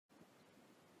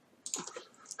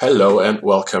Hello and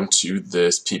welcome to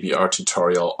this PBR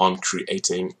tutorial on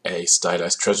creating a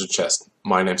stylized treasure chest.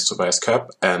 My name is Tobias Köpp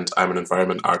and I'm an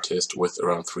environment artist with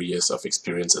around 3 years of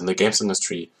experience in the games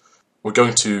industry. We're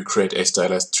going to create a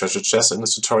stylized treasure chest in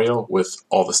this tutorial with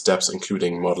all the steps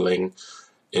including modeling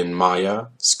in Maya,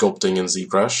 sculpting in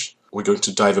Zbrush. We're going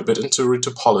to dive a bit into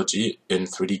retopology in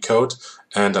 3D Code,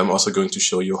 and I'm also going to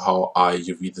show you how I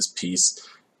UV this piece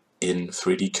in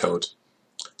 3D Code.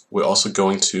 We're also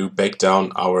going to bake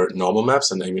down our normal maps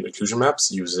and ambient occlusion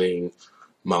maps using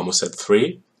Marmoset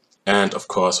 3. And of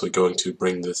course, we're going to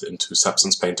bring this into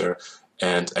Substance Painter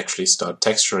and actually start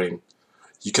texturing.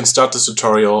 You can start this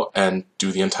tutorial and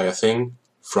do the entire thing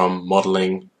from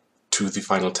modeling to the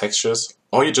final textures,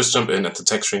 or you just jump in at the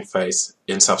texturing phase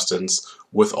in Substance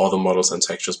with all the models and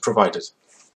textures provided.